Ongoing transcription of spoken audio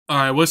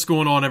Alright, what's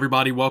going on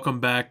everybody? Welcome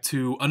back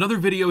to another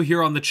video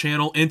here on the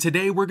channel, and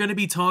today we're going to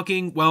be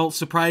talking, well,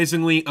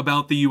 surprisingly,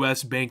 about the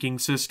US banking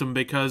system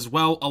because,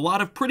 well, a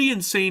lot of pretty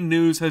insane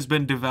news has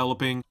been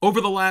developing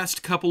over the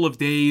last couple of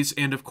days,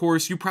 and of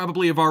course, you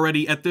probably have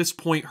already at this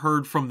point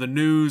heard from the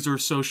news or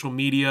social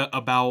media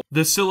about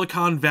the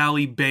Silicon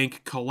Valley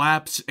Bank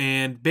collapse,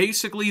 and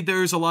basically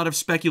there's a lot of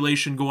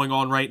speculation going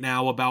on right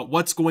now about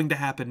what's going to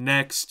happen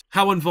next.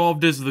 How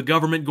involved is the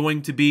government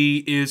going to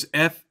be? Is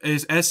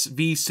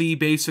SVC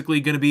basically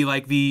going to be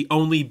like the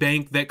only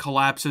bank that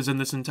collapses in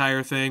this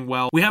entire thing?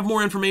 Well, we have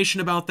more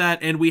information about that,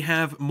 and we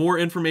have more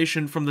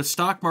information from the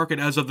stock market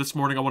as of this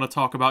morning I want to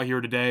talk about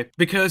here today,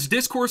 because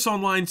discourse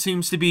online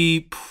seems to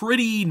be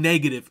pretty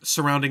negative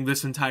surrounding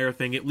this entire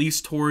thing, at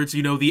least towards,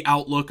 the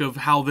outlook of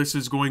how this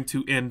is going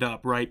to end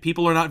up, right?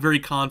 People are not very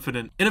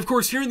confident. And of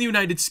course, here in the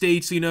United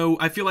States,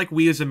 I feel like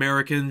we as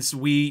Americans,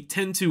 we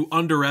tend to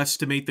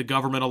underestimate the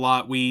government a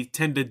lot. We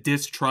tend to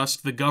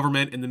distrust the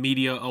government and the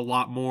media a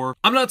lot more.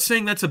 I'm not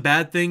saying that's a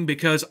bad thing,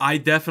 because I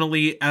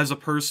definitely, as a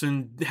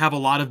person, have a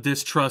lot of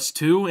distrust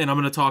too, and I'm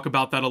going to talk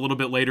about that a little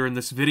bit later in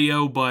this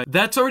video, but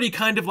that's already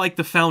kind of like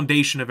the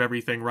foundation of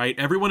everything, right?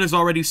 Everyone is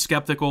already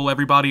skeptical,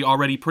 everybody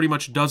already pretty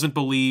much doesn't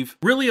believe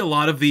really a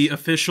lot of the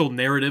official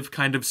narrative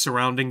kind of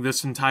surrounding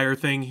this entire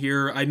thing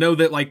here. I know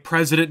that like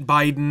President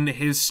Biden,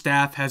 his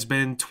staff has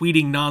been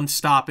tweeting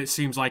nonstop, it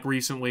seems like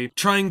recently,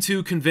 trying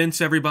to convince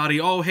everybody,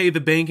 oh hey,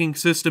 the banking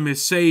system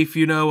is safe,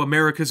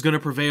 America's gonna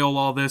prevail,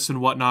 all this and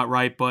whatnot,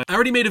 right? But I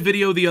already made a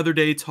video the other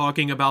day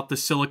talking about the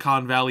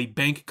Silicon Valley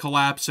Bank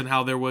collapse and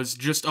how there was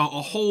just a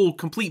whole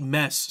complete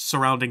mess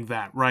surrounding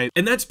that, right?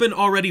 And that's been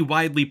already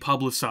widely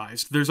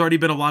publicized. There's already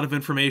been a lot of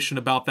information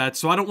about that,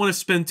 so I don't want to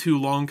spend too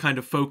long kind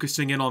of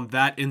focusing in on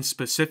that in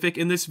specific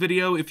in this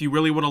video. If you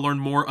really want to learn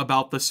more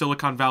about the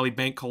Silicon Valley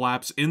Bank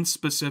collapse in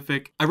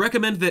specific, I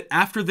recommend that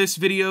after this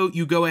video,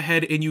 you go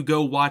ahead and you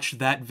go watch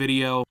that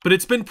video. But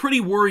it's been pretty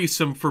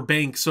worrisome for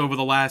banks over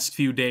the last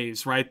few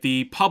days, right?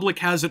 The public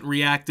hasn't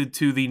reacted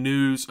to the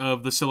news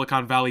of the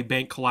Silicon Valley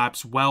Bank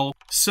collapse well.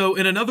 So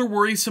in another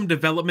worrisome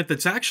development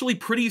that's actually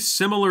pretty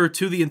similar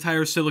to the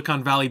entire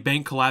Silicon Valley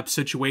Bank collapse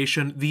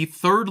situation, the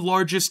third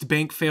largest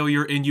bank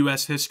failure in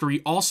US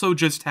history also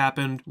just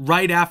happened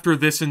right after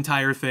this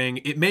entire thing.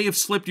 It may have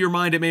slipped your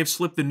mind, it may have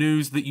slipped the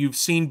news that you've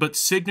seen, but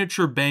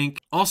Signature Bank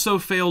also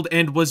failed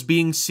and was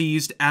being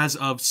seized as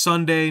of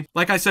Sunday.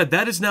 Like I said,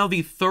 that is now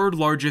the third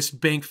largest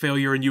bank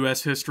failure in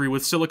US history,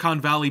 with Silicon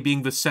Valley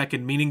being the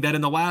second, meaning that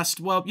in the last,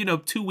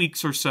 2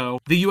 weeks or so,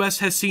 the US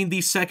has seen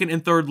the second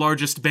and third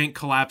largest bank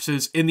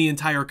collapses in the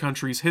entire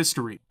country's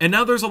history. And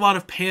now there's a lot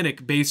of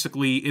panic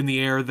basically in the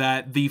air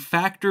that the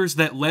factors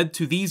that led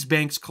to these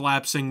banks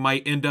collapsing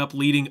might end up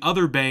leading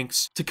other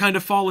banks to kind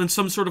of fall in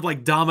some sort of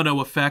like domino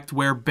effect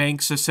where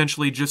banks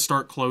essentially just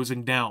start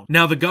closing down.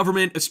 Now the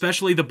government,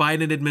 especially the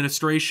Biden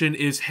administration,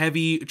 is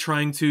heavy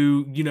trying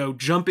to,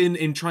 jump in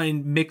and try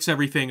and mix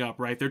everything up,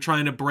 right? They're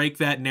trying to break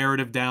that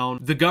narrative down.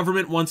 The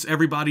government wants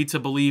everybody to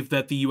believe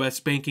that the US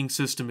banking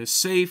system is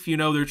safe,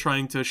 they're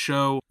trying to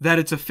show that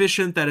it's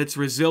efficient, that it's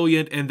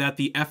resilient, and that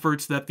the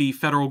efforts that the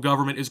federal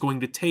government is going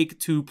to take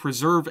to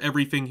preserve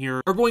everything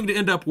here are going to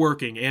end up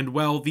working. And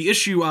well, the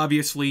issue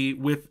obviously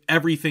with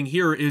everything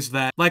here is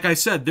that, like I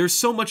said, there's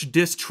so much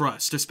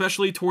distrust,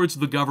 especially towards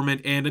the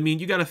government. And I mean,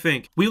 you gotta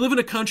think, we live in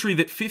a country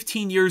that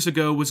 15 years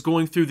ago was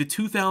going through the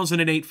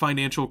 2008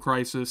 financial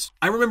crisis.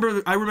 I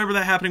remember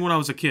that happening when I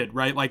was a kid,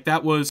 right? Like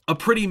that was a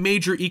pretty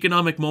major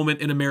economic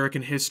moment in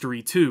American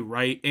history too,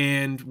 right?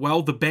 And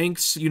well, the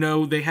banks,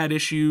 they had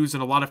issues,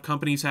 and a lot of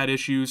companies had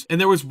issues, and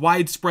there was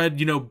widespread,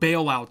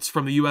 bailouts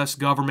from the US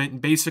government,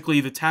 and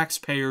basically the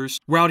taxpayers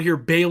were out here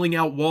bailing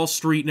out Wall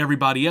Street and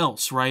everybody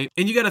else, right?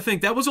 And you gotta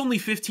think, that was only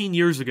 15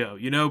 years ago,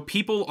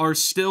 people are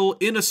still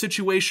in a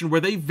situation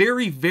where they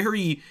very,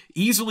 very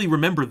easily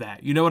remember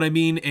that, you know what I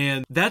mean?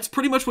 And that's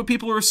pretty much what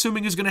people are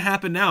assuming is gonna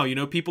happen now,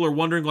 people are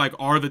wondering, like,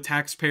 are the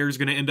taxpayers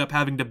gonna end up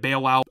having to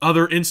bail out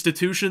other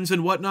institutions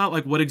and whatnot?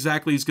 Like, what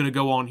exactly is gonna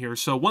go on here?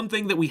 So one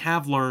thing that we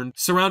have learned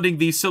surrounding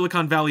the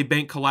Silicon Valley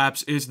Bank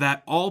collapse is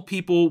that all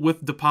people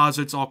with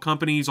deposits, all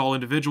companies, all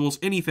individuals,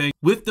 anything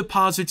with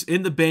deposits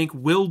in the bank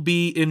will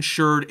be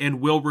insured and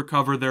will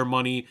recover their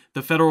money.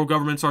 The federal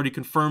government's already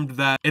confirmed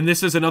that. And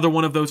this is another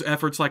one of those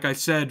efforts, like I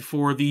said,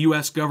 for the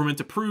US government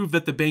to prove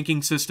that the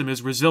banking system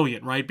is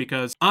resilient, right?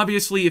 Because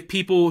obviously if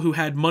people who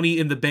had money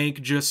in the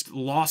bank just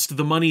lost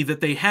the money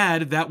that they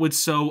had, that would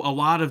sow a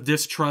lot of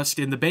distrust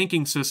in the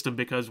banking system,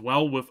 because,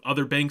 well, with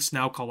other banks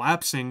now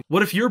collapsing,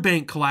 what if your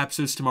bank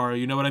collapses tomorrow?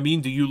 You know what I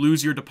mean? Do you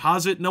lose your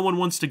deposit? No one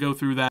wants to go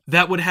through that.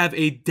 That would have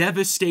a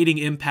devastating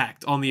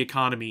impact on the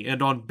economy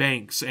and on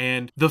banks,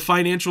 and the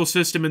financial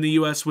system in the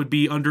US would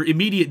be under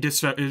immediate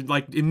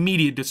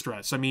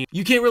distress. I mean,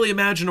 you can't really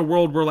imagine a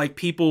world where like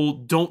people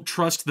don't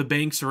trust the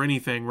banks or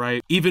anything,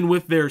 right? Even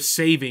with their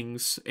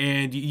savings,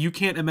 and you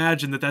can't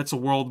imagine that that's a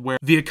world where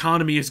the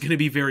economy is going to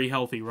be very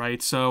healthy,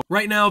 right? So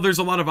right now there's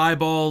a lot of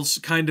eyeballs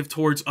kind of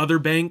towards other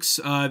banks.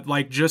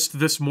 Like just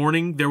this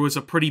morning, there was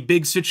a pretty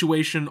big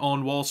situation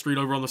on Wall Street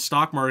over on the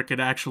stock market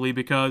actually,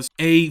 because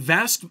a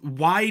vast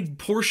wide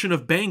portion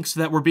of banks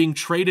that were being being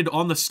traded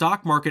on the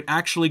stock market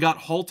actually got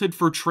halted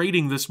for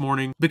trading this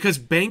morning because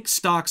bank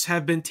stocks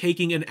have been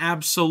taking an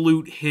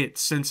absolute hit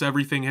since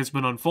everything has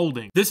been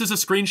unfolding. This is a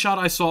screenshot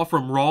I saw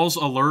from Raw's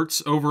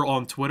Alerts over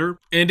on Twitter,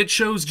 and it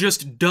shows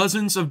just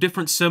dozens of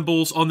different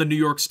symbols on the New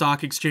York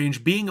Stock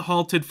Exchange being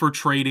halted for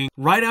trading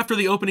right after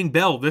the opening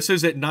bell. This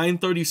is at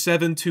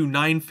 9:37 to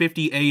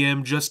 9:50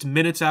 a.m., just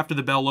minutes after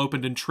the bell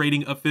opened and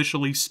trading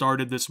officially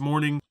started this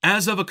morning.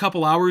 As of a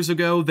couple hours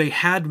ago, they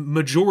had,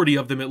 majority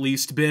of them at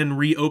least, been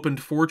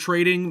reopened for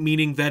trading,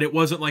 meaning that it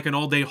wasn't like an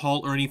all-day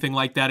halt or anything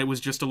like that. It was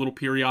just a little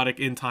periodic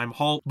in-time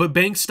halt. But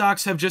bank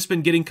stocks have just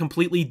been getting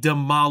completely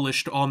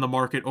demolished on the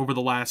market over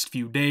the last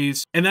few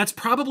days, and that's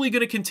probably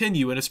going to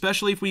continue. And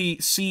especially if we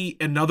see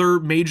another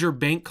major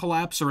bank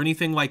collapse or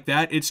anything like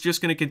that, it's just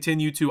going to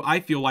continue to, I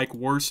feel like,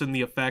 worsen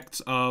the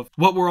effects of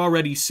what we're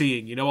already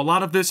seeing. You know, a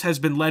lot of this has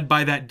been led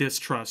by that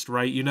distrust,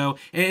 right? You know,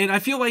 and I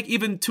feel like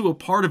even to a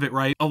part of it,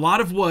 right, a lot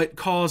of what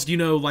caused, you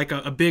know, like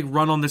a big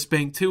run on this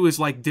bank too is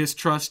like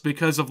distrust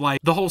because of like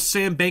the whole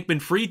Sam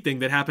Bankman-Fried thing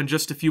that happened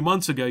just a few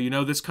months ago. You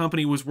know, this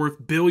company was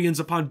worth billions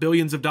upon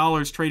billions of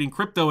dollars trading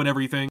crypto and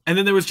everything, and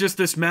then there was just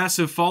this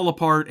massive fall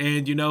apart,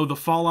 and you know, the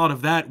fallout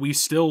of that we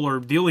still are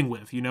dealing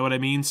with, you know what I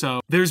mean?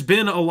 So there's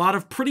been a lot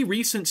of pretty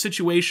recent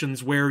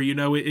situations where, you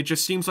know, it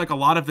just seems like a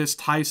lot of this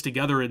ties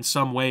together in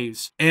some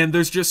ways, and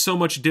there's just so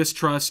much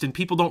distrust and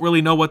people don't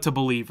really know what to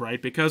believe,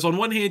 right? Because on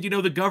one hand, you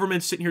know, the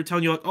government's sitting here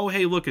telling you like, oh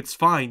hey, look, it's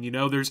fine, you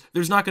know,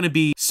 there's not going to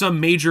be some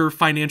major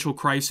financial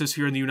crisis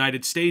here in the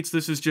United States.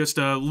 This is just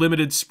a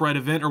limited spread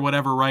event or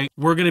whatever, right?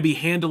 We're going to be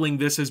handling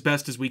this as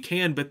best as we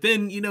can. But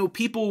then, you know,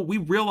 people, we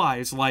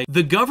realize like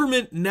the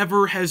government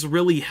never has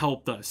really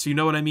helped us. You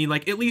know what I mean?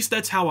 Like, at least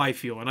that's how I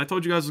feel. And I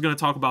told you guys I was going to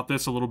talk about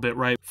this a little bit,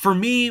 right? For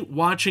me,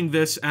 watching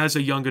this as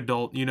a young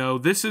adult, you know,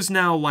 this is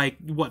now like,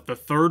 what, the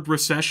third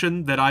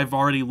recession that I've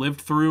already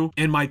lived through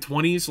in my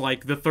 20s,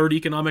 like the third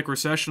economic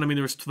recession. I mean,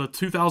 there was the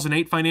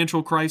 2008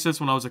 financial crisis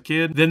when I was a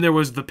kid. Then there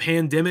was the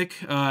pandemic,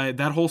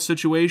 that whole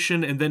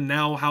situation, and then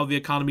now how the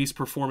economy's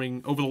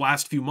performing over the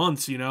last few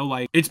months, you know,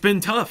 like it's been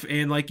tough.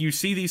 And like you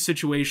see these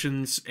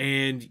situations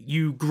and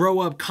you grow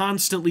up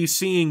constantly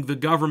seeing the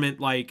government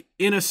like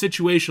in a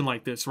situation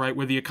like this, right,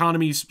 where the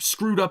economy's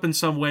screwed up in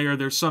some way or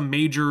there's some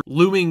major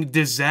looming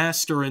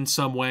disaster in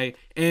some way,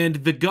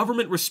 and the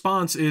government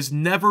response is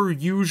never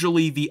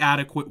usually the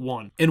adequate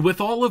one. And with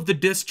all of the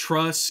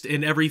distrust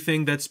and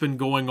everything that's been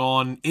going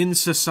on in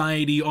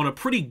society on a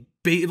pretty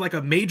like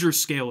a major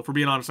scale, if we're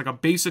being honest, like a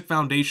basic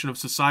foundation of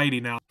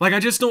society now. Like, I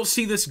just don't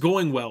see this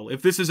going well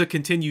if this is a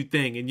continued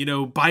thing. And, you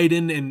know,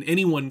 Biden and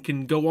anyone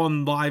can go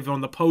on live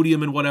on the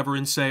podium and whatever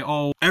and say,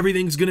 oh,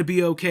 everything's going to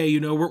be okay. You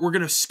know, we're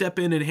going to step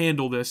in and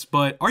handle this.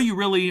 But are you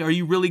really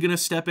going to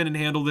step in and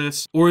handle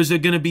this? Or is it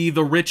going to be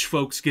the rich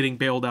folks getting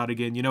bailed out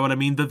again? You know what I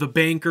mean? The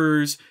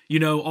bankers, you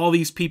know, all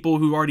these people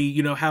who already,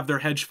 you know, have their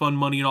hedge fund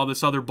money and all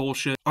this other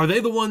bullshit. Are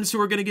they the ones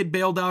who are going to get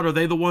bailed out? Are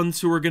they the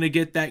ones who are going to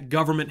get that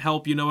government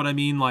help? You know what I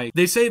mean? Like,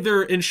 they say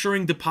they're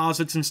insuring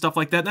deposits and stuff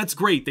like that. That's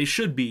great. They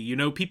should be. You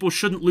know, people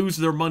shouldn't lose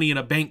their money in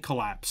a bank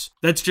collapse.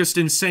 That's just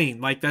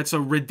insane. Like, that's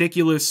a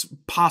ridiculous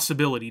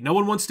possibility. No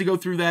one wants to go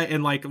through that,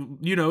 and like,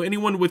 you know,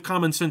 anyone with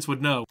common sense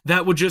would know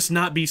that would just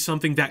not be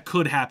something that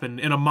could happen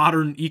in a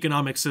modern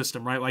economic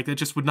system, right? Like, that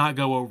just would not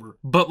go over.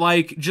 But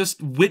like,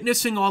 just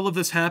witnessing all of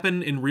this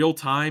happen in real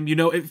time, you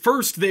know, at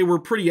first they were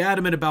pretty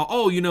adamant about,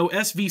 oh, you know,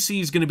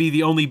 SVC is going to be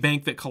the only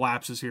bank that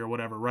collapses here or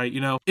whatever, right?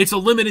 You know, it's a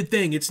limited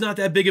thing. It's not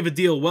that big of a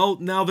deal. Well,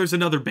 now there's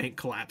another bank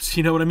collapse.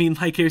 You know what I mean?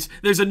 Like,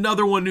 there's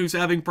another one who's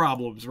having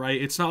problems, right?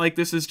 It's not like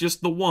this is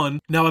just the one.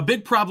 Now, a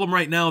big problem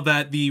right now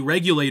that the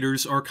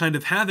regulators are kind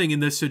of having in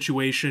this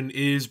situation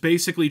is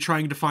basically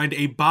trying to find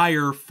a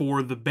buyer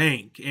for the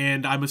bank.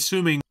 And I'm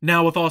assuming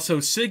now with also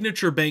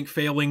Signature Bank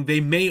failing,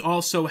 they may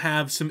also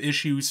have some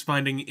issues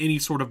finding any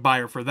sort of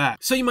buyer for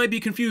that. So you might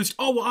be confused,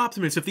 oh, well,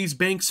 Optimus, if these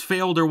banks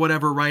failed or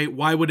whatever, right,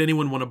 why would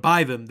anyone want to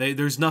buy them?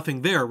 There's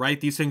nothing there, right?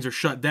 These things are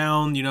shut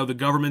down, you know, the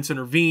government's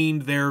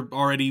intervened,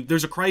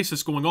 there's a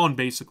crisis going on,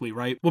 basically,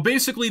 right? Well,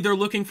 basically, they're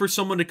looking for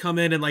someone to come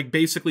in and, like,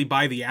 basically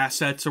buy the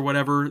assets or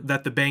whatever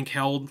that the bank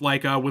held.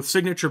 Like, with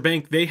Signature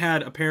Bank, they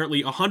had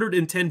apparently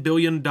 $110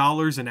 billion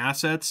in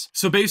assets.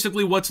 So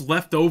basically, what's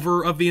left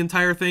over of the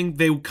entire thing,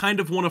 they kind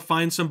of want to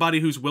find somebody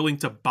who's willing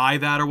to buy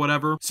that or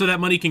whatever, so that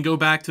money can go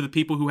back to the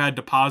people who had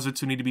deposits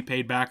who need to be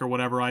paid back or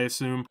whatever, I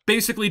assume.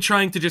 Basically,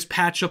 trying to just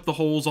patch up the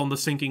holes on the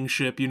sinking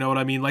ship, you know what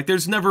I mean? Like,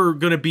 there's never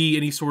gonna be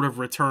any sort of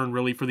return,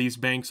 really, for these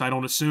banks, I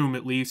don't assume,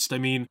 at least. I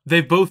mean,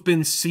 they've both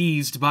been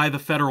seized by the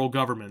federal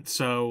government,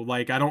 so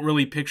like, I don't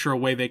really picture a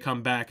way they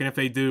come back, and if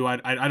they do,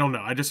 I don't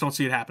know, I just don't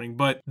see it happening.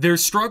 But they're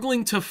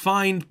struggling to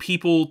find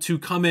people to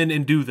come in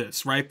and do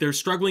this, right? They're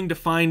struggling to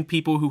find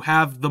people who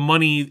have the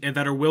money and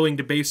that are willing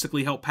to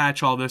basically help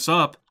patch all this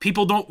up.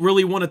 People don't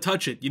really want to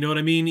touch it, you know what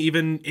I mean?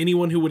 Even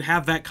anyone who would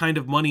have that kind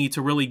of money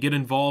to really get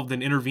involved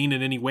and intervene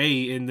in any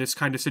way in this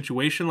kind of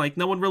situation, like,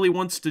 no one really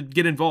wants to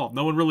get involved.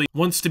 No one really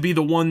wants to be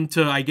the one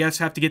to, I guess,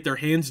 have to get their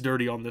hands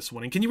dirty on this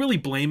one. And can you really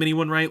blame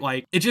anyone, right?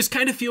 Like, it just kind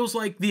kind of feels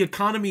like the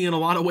economy in a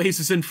lot of ways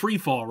is in free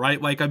fall, right?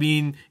 Like, I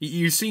mean,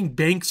 you're seeing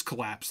banks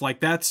collapse.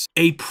 Like, that's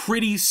a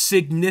pretty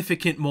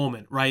significant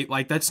moment, right?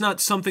 Like, that's not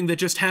something that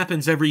just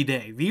happens every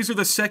day. These are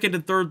the second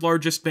and third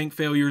largest bank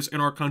failures in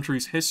our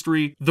country's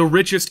history, the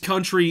richest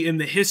country in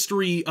the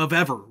history of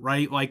ever,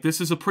 right? Like,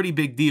 this is a pretty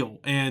big deal.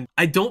 And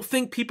I don't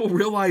think people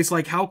realize,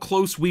 like, how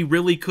close we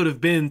really could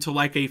have been to,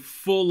 like, a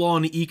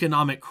full-on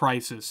economic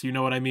crisis, you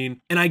know what I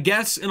mean? And I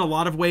guess in a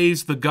lot of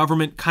ways, the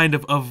government kind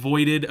of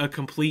avoided a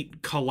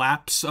complete collapse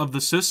of the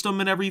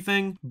system and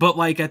everything. But,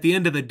 like, at the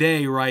end of the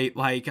day, right,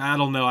 like, I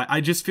don't know, I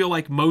just feel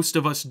like most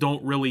of us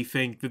don't really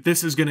think that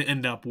this is going to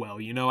end up well,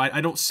 you know?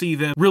 I don't see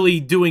them really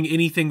doing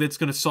anything that's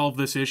going to solve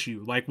this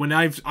issue. Like, when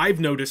I've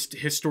noticed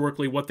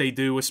historically what they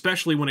do,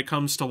 especially when it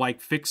comes to,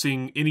 like,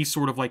 fixing any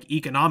sort of, like,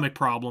 economic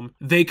problem,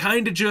 they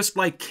kind of just,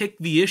 like, kick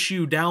the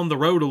issue down the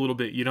road a little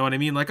bit, you know what I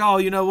mean? Like, oh,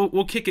 you know,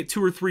 we'll kick it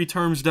 2 or 3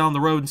 terms down the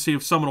road and see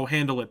if someone will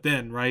handle it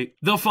then, right?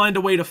 They'll find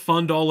a way to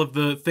fund all of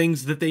the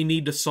things that they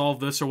need to solve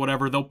this or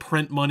whatever. They'll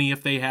print money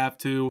if they have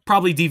to,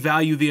 probably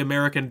devalue the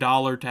American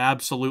dollar to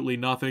absolutely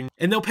nothing,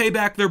 and they'll pay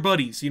back their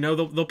buddies, you know?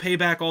 They'll pay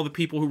back all the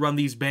people who run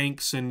these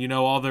banks and, you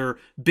know, all their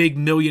big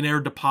millionaire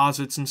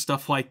deposits and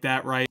stuff like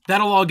that, right?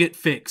 That'll all get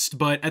fixed,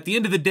 but at the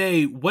end of the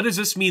day, what does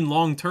this mean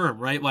long term,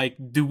 right? Like,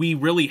 do we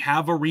really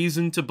have a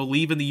reason to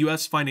believe in the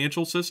US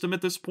financial system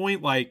at this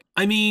point? Like,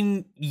 I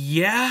mean,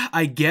 yeah,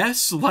 I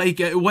guess. Like,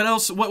 what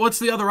else? What's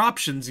the other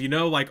options, you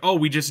know? Like, oh,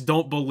 we just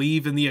don't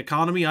believe in the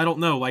economy? I don't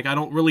know. Like, I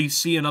don't really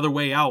see another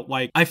way out.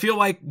 Like, I feel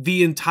like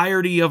the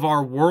entirety of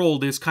our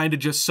world is kind of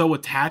just so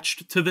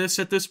attached to this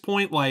at this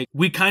point. Like,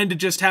 we kind of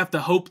just have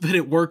to hope that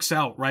it works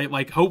out, right?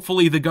 Like,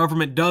 hopefully the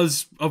government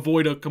does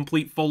avoid a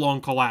complete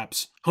full-on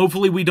collapse.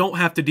 Hopefully we don't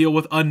have to deal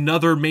with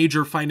another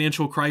major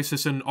financial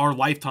crisis in our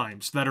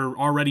lifetimes that are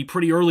already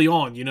pretty early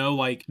on, you know?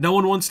 Like, no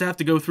one wants to have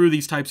to go through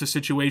these types of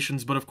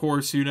situations, but of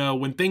course, you know,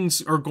 when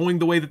things are going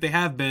the way that they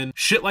have been,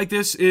 shit like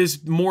this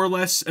is more or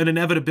less an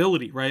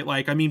inevitability, right?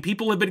 Like, I mean,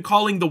 people have been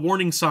calling the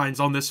warning signs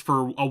on this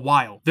for a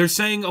while. They're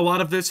saying a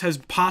lot of this has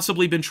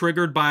possibly been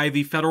triggered by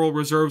the Federal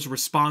Reserve's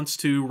response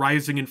to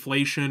rising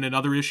inflation and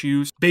other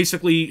issues,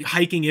 basically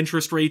hiking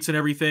interest rates and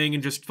everything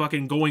and just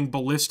fucking going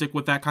ballistic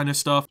with that kind of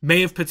stuff. May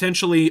have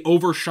potentially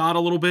overshot a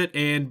little bit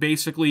and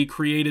basically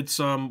created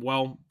some,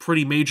 well,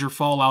 pretty major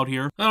fallout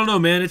here. I don't know,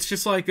 man. It's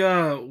just like,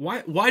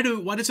 why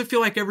does it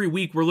feel like every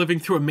week we're living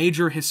through a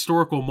major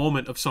historical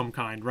moment of some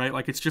kind, right?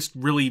 Like, it's just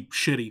really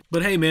shitty.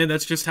 But hey, man,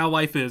 that's just how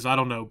life is. I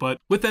don't know. But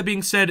with that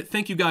being said,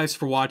 thank you guys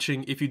for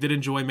watching. If you did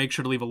enjoy, make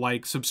sure to leave a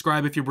like.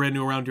 Subscribe if you're brand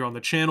new around here on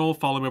the channel.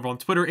 Follow me over on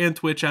Twitter and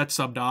Twitch at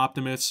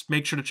 @subtooptimus.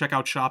 Make sure to check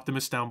out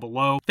Shoptimus down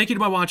below. Thank you to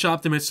my Watch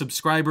Optimus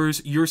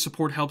subscribers. Your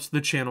support helps the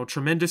channel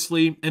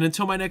tremendously. And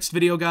until my next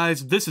video,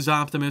 guys, this is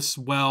Optimus,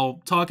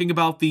 well, talking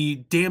about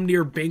the damn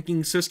near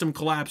banking system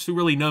collapse. Who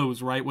really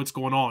knows, right, what's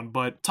going on?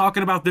 But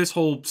talking about this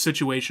whole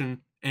situation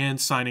and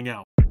signing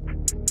out.